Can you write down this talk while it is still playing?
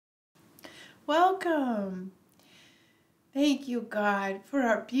Welcome. Thank you, God, for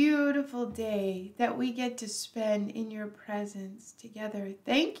our beautiful day that we get to spend in your presence together.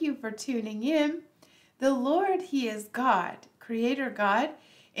 Thank you for tuning in. The Lord, He is God, Creator God,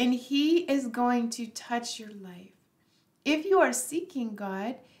 and He is going to touch your life. If you are seeking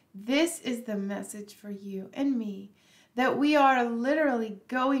God, this is the message for you and me, that we are literally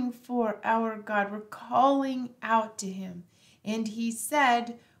going for our God. We're calling out to Him. And He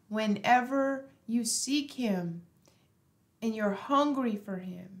said, whenever you seek Him and you're hungry for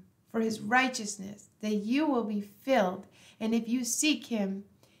Him, for His righteousness, that you will be filled. And if you seek Him,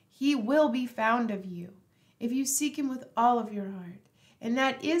 He will be found of you. If you seek Him with all of your heart. And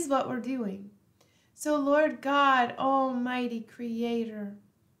that is what we're doing. So Lord God, Almighty Creator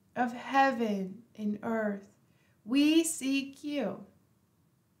of heaven and earth, we seek you.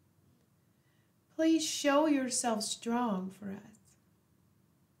 Please show yourself strong for us.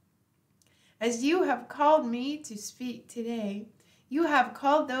 As you have called me to speak today, you have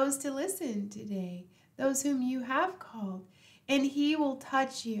called those to listen today, those whom you have called, and He will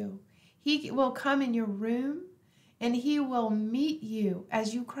touch you. He will come in your room, and He will meet you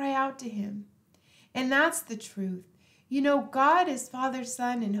as you cry out to Him. And that's the truth. You know, God is Father,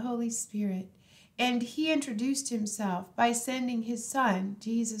 Son, and Holy Spirit, and He introduced Himself by sending His Son,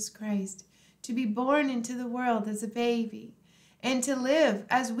 Jesus Christ, to be born into the world as a baby and to live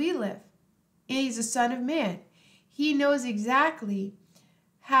as we live. He's a Son of Man. He knows exactly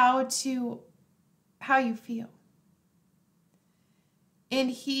how you feel. And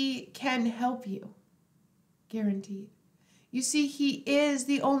He can help you, guaranteed. You see, He is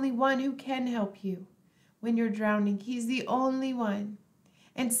the only one who can help you when you're drowning. He's the only one.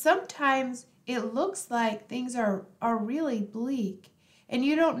 And sometimes it looks like things are really bleak and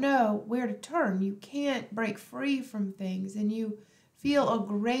you don't know where to turn. You can't break free from things and you feel a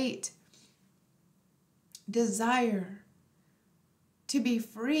great desire to be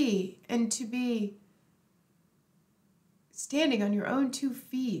free and to be standing on your own 2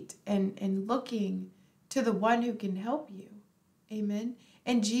 feet and looking to the one who can help you. Amen.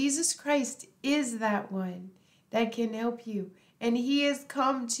 And Jesus Christ is that one that can help you. And He has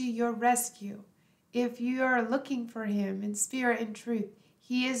come to your rescue. If you are looking for Him in spirit and truth,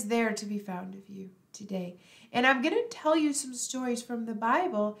 He is there to be found of you today. And I'm going to tell you some stories from the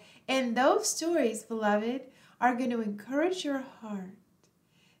Bible. And those stories, beloved, are going to encourage your heart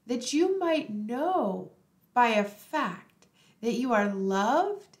that you might know by a fact that you are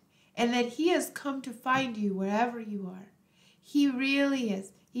loved and that He has come to find you wherever you are. He really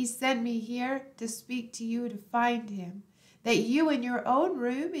is. He sent me here to speak to you to find Him. That you in your own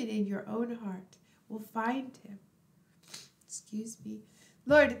room and in your own heart will find Him. Excuse me.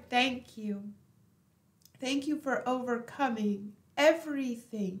 Lord, thank you. Thank you for overcoming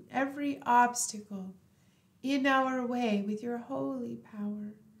everything, every obstacle in our way with your holy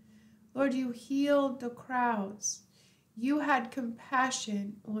power. Lord, you healed the crowds. You had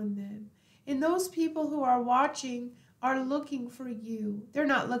compassion on them. And those people who are watching are looking for you. They're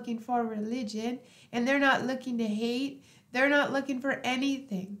not looking for religion, and they're not looking to hate. They're not looking for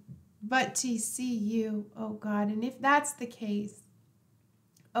anything but to see you, oh God. And if that's the case,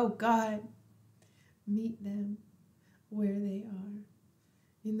 oh God, meet them where they are.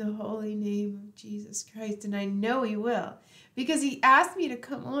 In the holy name of Jesus Christ. And I know He will, because He asked me to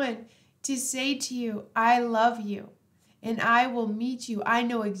come on to say to you, I love you and I will meet you. I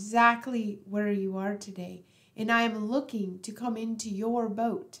know exactly where you are today. And I am looking to come into your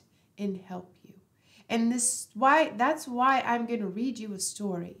boat and help you. And that's why I'm going to read you a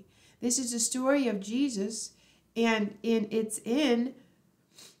story. This is a story of Jesus, and it's in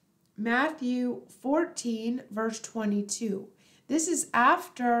Matthew 14, verse 22. This is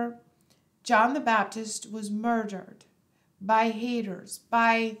after John the Baptist was murdered by haters,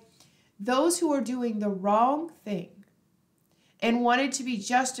 by those who were doing the wrong thing and wanted to be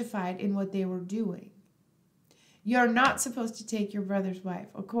justified in what they were doing. You're not supposed to take your brother's wife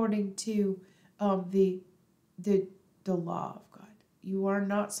according to the law of God. You are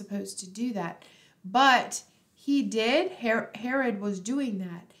not supposed to do that. But he did. Herod was doing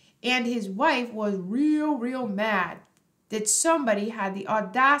that. And his wife was real mad that somebody had the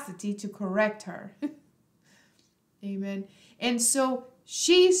audacity to correct her. Amen. And so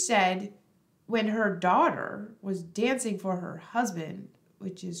she said, when her daughter was dancing for her husband,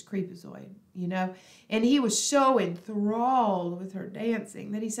 which is creepazoid, and he was so enthralled with her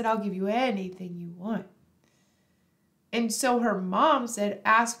dancing that he said, I'll give you anything you want. And so her mom said,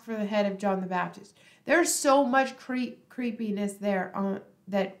 ask for the head of John the Baptist. There's so much creepiness there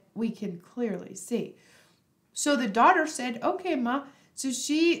that we can clearly see. So the daughter said, okay, Ma. So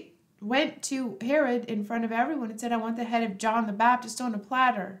she went to Herod in front of everyone and said, I want the head of John the Baptist on a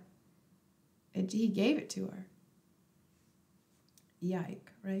platter. And he gave it to her.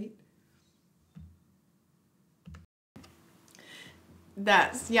 Yike, right?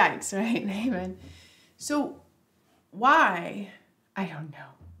 That's yikes, right? Amen. So why? I don't know.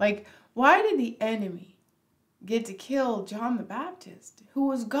 Like, why did the enemy get to kill John the Baptist, who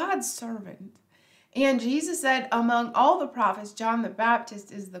was God's servant? And Jesus said, among all the prophets, John the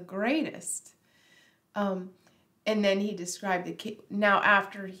Baptist is the greatest. And then he described now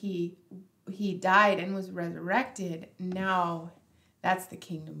after he died and was resurrected, now that's the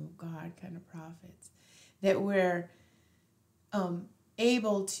kingdom of God kind of prophets, that we're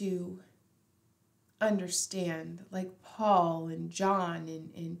able to understand, like Paul and John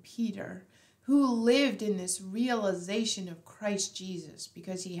and Peter, who lived in this realization of Christ Jesus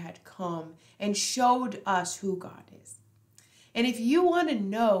because he had come and showed us who God is. And if you want to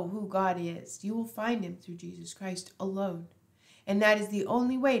know who God is, you will find him through Jesus Christ alone. And that is the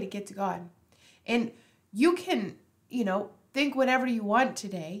only way to get to God. And you can, think whatever you want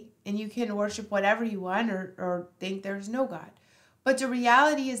today, and you can worship whatever you want or think there's no God. But the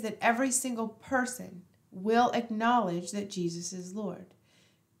reality is that every single person will acknowledge that Jesus is Lord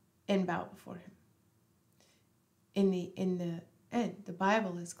and bow before him. In the end, the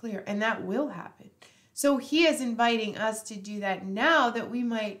Bible is clear, and that will happen. So he is inviting us to do that now that we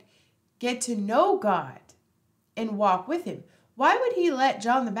might get to know God and walk with him. Why would he let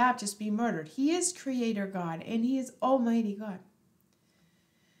John the Baptist be murdered? He is Creator God, and he is Almighty God.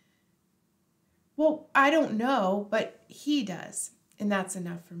 Well, I don't know, but he does, and that's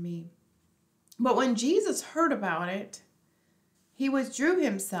enough for me. But when Jesus heard about it, he withdrew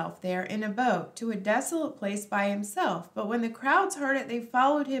himself there in a boat to a desolate place by himself. But when the crowds heard it, they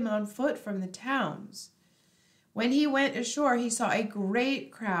followed him on foot from the towns. When he went ashore, he saw a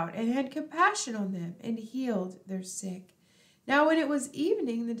great crowd and had compassion on them and healed their sick. Now when it was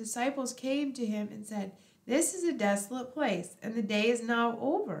evening, the disciples came to him and said, "This is a desolate place, and the day is now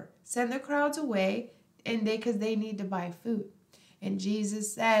over. Send the crowds away, and because they need to buy food." And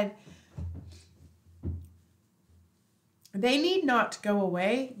Jesus said, "They need not to go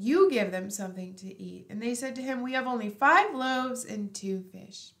away. You give them something to eat." And they said to him, "We have only 5 loaves and 2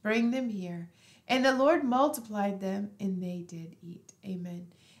 fish. Bring them here." And the Lord multiplied them, and they did eat. Amen.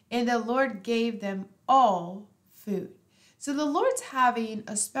 And the Lord gave them all food. So the Lord's having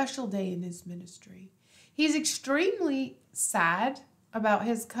a special day in his ministry. He's extremely sad about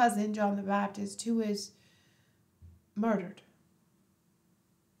his cousin, John the Baptist, who is murdered.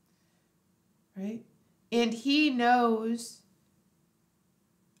 Right? And he knows,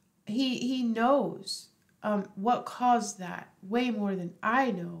 he knows what caused that way more than I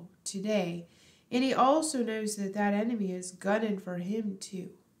know today. And he also knows that that enemy is gunning for him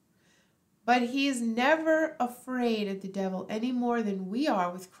too. But he is never afraid of the devil any more than we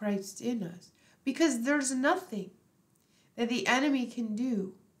are with Christ in us. Because there's nothing that the enemy can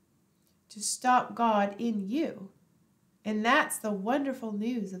do to stop God in you. And that's the wonderful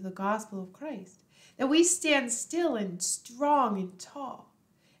news of the gospel of Christ. That we stand still and strong and tall.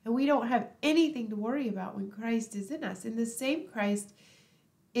 And we don't have anything to worry about when Christ is in us. And the same Christ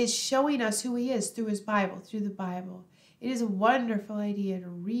is showing us who he is through his Bible, through the Bible. It is a wonderful idea to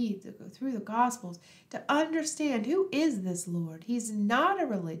read, to go through the Gospels, to understand who is this Lord. He's not a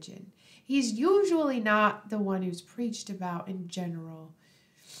religion. He's usually not the one who's preached about in general.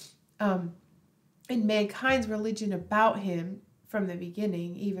 In mankind's religion about him from the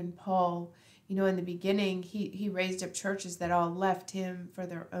beginning, even Paul, in the beginning, he raised up churches that all left him for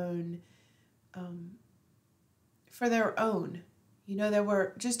their own. There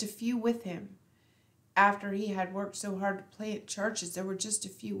were just a few with him. After he had worked so hard to plant churches, there were just a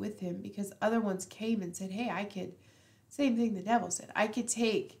few with him because other ones came and said, "Hey, same thing the devil said, I could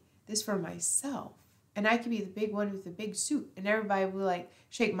take this for myself and I could be the big one with the big suit and everybody will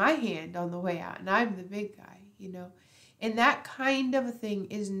shake my hand on the way out and I'm the big guy, And that kind of a thing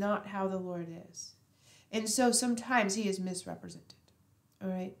is not how the Lord is. And so sometimes he is misrepresented, all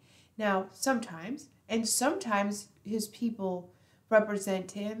right? Now, sometimes his people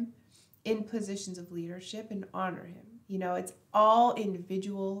represent him in positions of leadership and honor him. It's all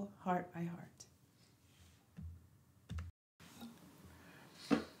individual, heart by heart.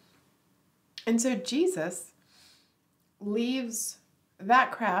 And so Jesus leaves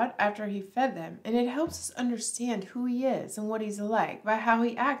that crowd after he fed them, and it helps us understand who he is and what he's like by how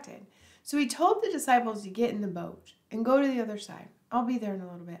he acted. So he told the disciples to get in the boat and go to the other side. I'll be there in a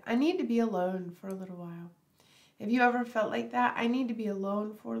little bit. I need to be alone for a little while. Have you ever felt like that? I need to be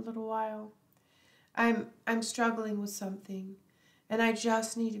alone for a little while. I'm struggling with something, and I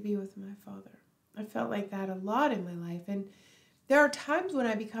just need to be with my Father. I felt like that a lot in my life. And there are times when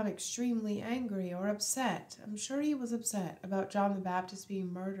I become extremely angry or upset. I'm sure he was upset about John the Baptist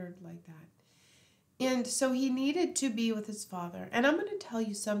being murdered like that. And so he needed to be with his Father. And I'm going to tell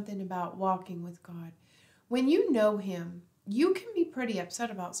you something about walking with God. When you know him, you can be pretty upset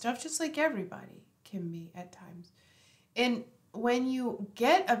about stuff, just like everybody can be at times. And when you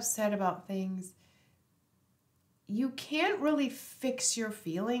get upset about things, you can't really fix your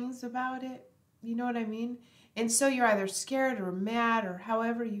feelings about it. You know what I mean? And so you're either scared or mad or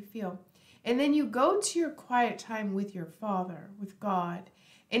however you feel. And then you go to your quiet time with your Father, with God,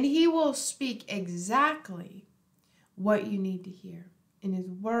 and he will speak exactly what you need to hear in his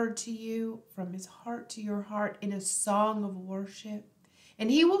word to you, from his heart to your heart, in a song of worship. And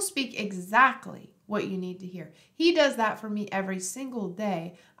he will speak exactly what you need to hear. He does that for me every single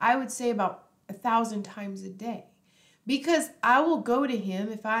day. I would say about 1,000 times a day. Because I will go to him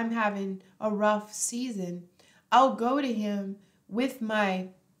if I'm having a rough season. I'll go to him with my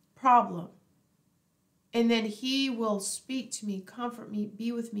problem. And then he will speak to me, comfort me,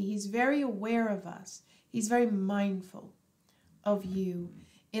 be with me. He's very aware of us. He's very mindful of you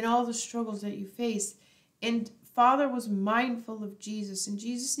in all the struggles that you face. And Father was mindful of Jesus, and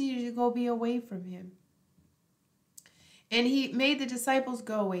Jesus needed to go be away from him. And he made the disciples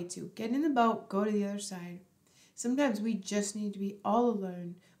go away too. Get in the boat, go to the other side. Sometimes we just need to be all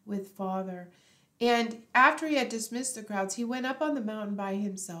alone with Father. And after he had dismissed the crowds, he went up on the mountain by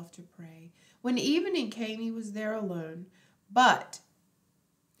himself to pray. When evening came, he was there alone. But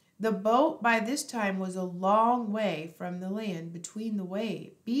the boat by this time was a long way from the land, between the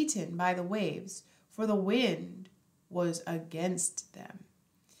waves, beaten by the waves, for the wind was against them.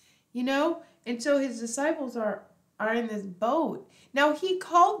 You know, and so his disciples are in this boat. Now he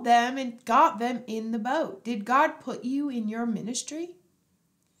called them and got them in the boat. Did God put you in your ministry?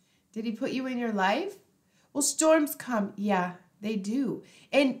 Did he put you in your life? Well, storms come. Yeah, they do.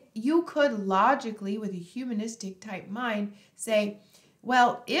 And you could logically, with a humanistic type mind, say,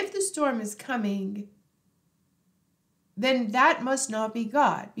 well, if the storm is coming, then that must not be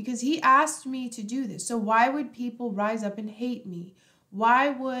God, because he asked me to do this. So why would people rise up and hate me? Why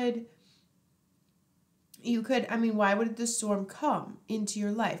would why would the storm come into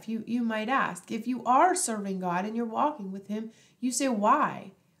your life? You might ask. If you are serving God and you're walking with him, you say,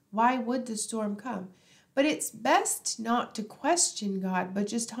 why? Why would the storm come? But it's best not to question God, but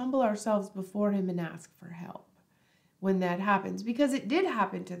just humble ourselves before him and ask for help when that happens, because it did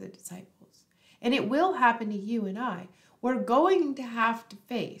happen to the disciples, and it will happen to you and I. We're going to have to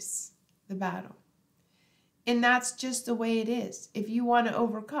face the battle, and that's just the way it is if you want to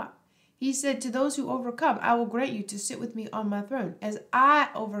overcome. He said, to those who overcome, I will grant you to sit with me on my throne, as I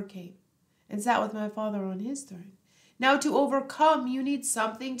overcame and sat with my Father on his throne. Now, to overcome, you need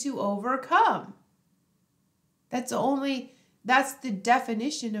something to overcome. That's the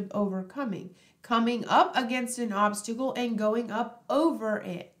definition of overcoming. Coming up against an obstacle and going up over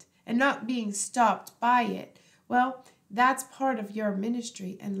it and not being stopped by it. Well, that's part of your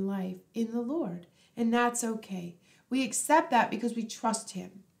ministry and life in the Lord. And that's okay. We accept that because we trust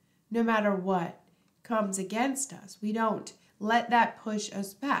him. No matter what comes against us, we don't let that push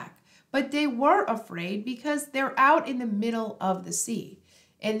us back. But they were afraid because they're out in the middle of the sea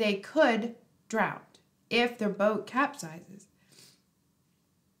and they could drown if their boat capsizes.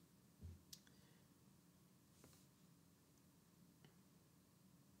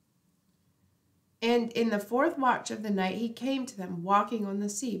 And in the fourth watch of the night, he came to them walking on the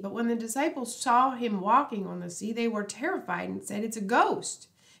sea. But when the disciples saw him walking on the sea, they were terrified and said, it's a ghost.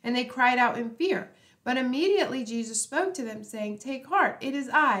 And they cried out in fear. But immediately Jesus spoke to them, saying, take heart, it is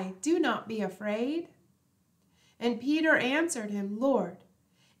I, do not be afraid. And Peter answered him, Lord,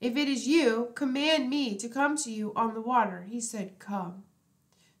 if it is you, command me to come to you on the water. He said, come.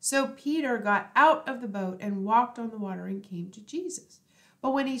 So Peter got out of the boat and walked on the water and came to Jesus.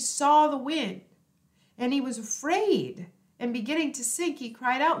 But when he saw the wind, and he was afraid and beginning to sink, he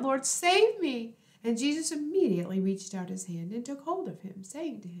cried out, Lord, save me. And Jesus immediately reached out his hand and took hold of him,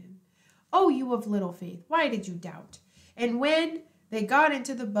 saying to him, oh, you of little faith, why did you doubt? And when they got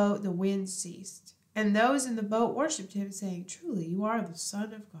into the boat, the wind ceased. And those in the boat worshipped him, saying, truly, you are the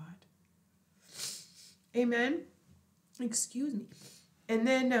Son of God. Amen. Excuse me. And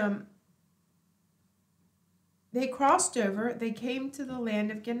then they crossed over. They came to the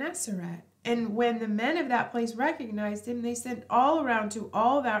land of Gennesaret. And when the men of that place recognized him, they sent all around to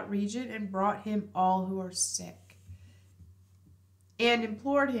all that region and brought him all who were sick, and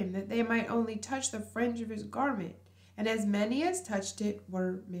implored him that they might only touch the fringe of his garment. And as many as touched it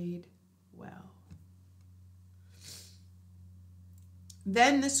were made well.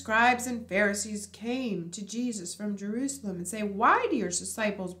 Then the scribes and Pharisees came to Jesus from Jerusalem and say, "Why do your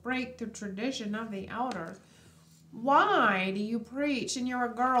disciples break the tradition of the elders? Why do you preach and you're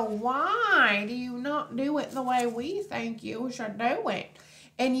a girl? Why do you not do it the way we think you should do it?"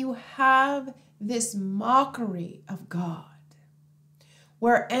 And you have this mockery of God,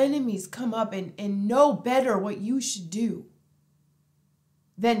 where enemies come up and know better what you should do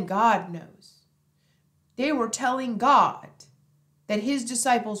than God knows. They were telling God that his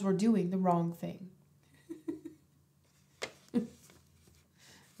disciples were doing the wrong thing.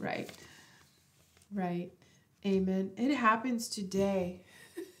 Right. Right. Amen. It happens today.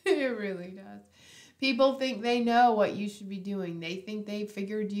 It really does. People think they know what you should be doing. They think they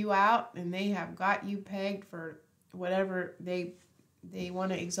figured you out and they have got you pegged for whatever they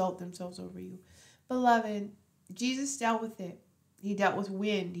want to exalt themselves over you. Beloved, Jesus dealt with it. He dealt with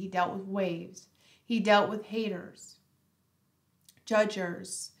wind. He dealt with waves. He dealt with haters,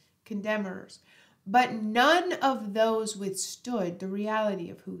 judgers, condemners. But none of those withstood the reality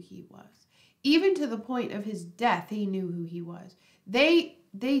of who he was. Even to the point of his death, he knew who he was. They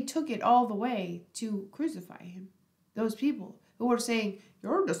took it all the way to crucify him. Those people who were saying,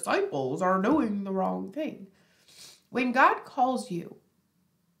 "Your disciples are doing the wrong thing." When God calls you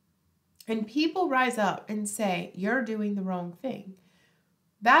and people rise up and say, "You're doing the wrong thing,"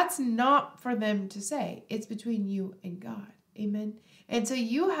 that's not for them to say. It's between you and God. Amen. And so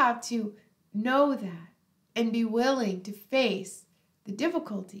you have to know that and be willing to face the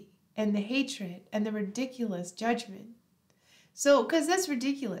difficulty and the hatred and the ridiculous judgment. So, because that's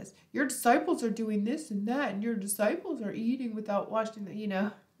ridiculous. Your disciples are doing this and that, and your disciples are eating without washing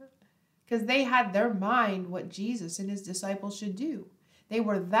the, because they had their mind what Jesus and his disciples should do. They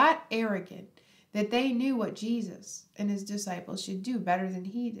were that arrogant that they knew what Jesus and his disciples should do better than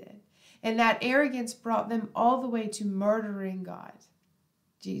he did. And that arrogance brought them all the way to murdering God.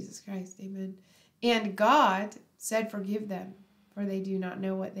 Jesus Christ, amen. And God said, "Forgive them, for they do not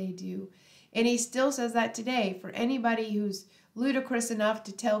know what they do." And he still says that today for anybody who's ludicrous enough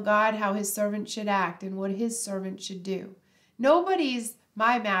to tell God how his servant should act and what his servant should do. Nobody's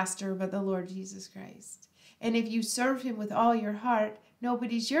my master but the Lord Jesus Christ. And if you serve him with all your heart,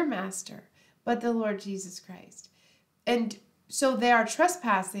 nobody's your master but the Lord Jesus Christ. And so they are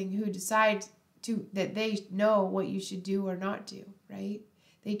trespassing who decide that they know what you should do or not do, right?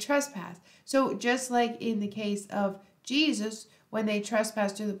 They trespass. So just like in the case of Jesus, when they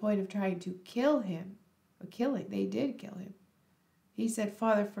trespassed to the point of trying to kill him, they did kill him. He said,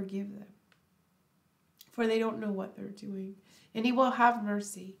 "Father, forgive them, for they don't know what they're doing." And he will have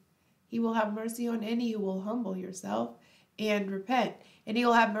mercy. He will have mercy on any who will humble yourself and repent. And he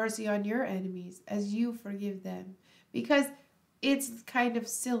will have mercy on your enemies as you forgive them. Because it's kind of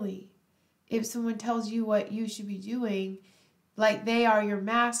silly if someone tells you what you should be doing like they are your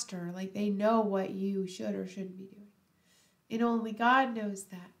master, like they know what you should or shouldn't be doing. And only God knows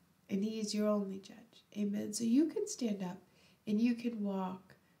that. And he is your only judge. Amen. So you can stand up and you can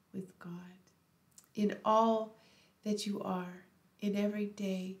walk with God in all that you are, in every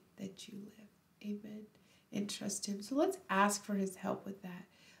day that you live. Amen. And trust him. So let's ask for his help with that.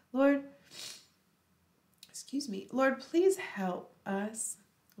 Lord, please help us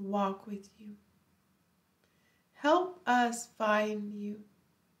walk with you. Help us find you.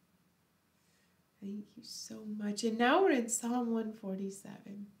 Thank you so much. And now we're in Psalm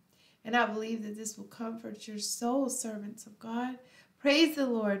 147. And I believe that this will comfort your soul, servants of God. Praise the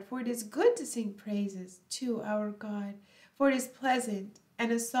Lord, for it is good to sing praises to our God, for it is pleasant,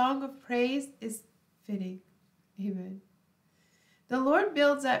 and a song of praise is fitting. Amen. The Lord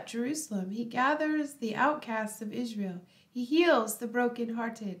builds up Jerusalem. He gathers the outcasts of Israel. He heals the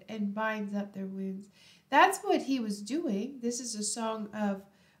brokenhearted and binds up their wounds. That's what he was doing. This is a song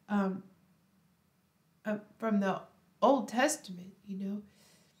from the Old Testament,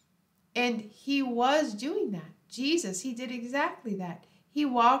 And he was doing that. Jesus, he did exactly that. He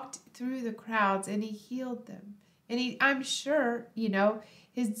walked through the crowds and he healed them. And I'm sure,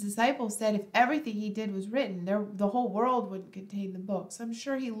 his disciples said if everything he did was written, the whole world wouldn't contain the books. I'm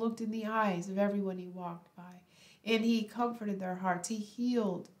sure he looked in the eyes of everyone he walked by. And he comforted their hearts. He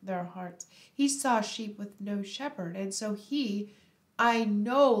healed their hearts. He saw sheep with no shepherd. And so I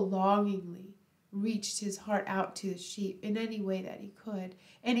know longingly, reached his heart out to the sheep in any way that he could.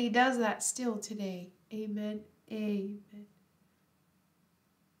 And he does that still today. Amen. Amen.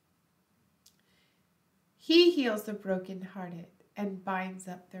 He heals the brokenhearted and binds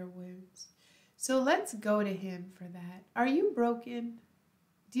up their wounds. So let's go to him for that. Are you broken?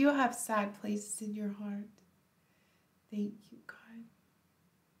 Do you have sad places in your heart? Thank you, God.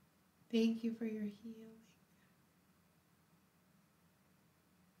 Thank you for your healing.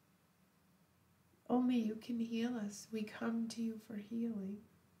 Only you can heal us. We come to you for healing.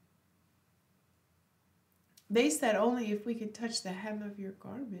 They said only if we could touch the hem of your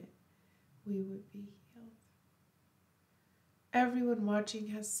garment, we would be healed. Everyone watching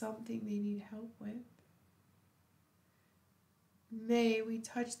has something they need help with. May we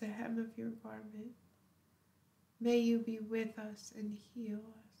touch the hem of your garment. May you be with us and heal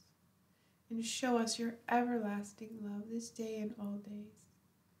us and show us your everlasting love this day and all days.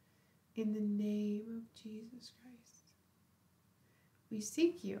 In the name of Jesus Christ, we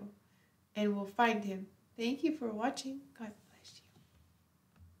seek you and will find him. Thank you for watching. God bless.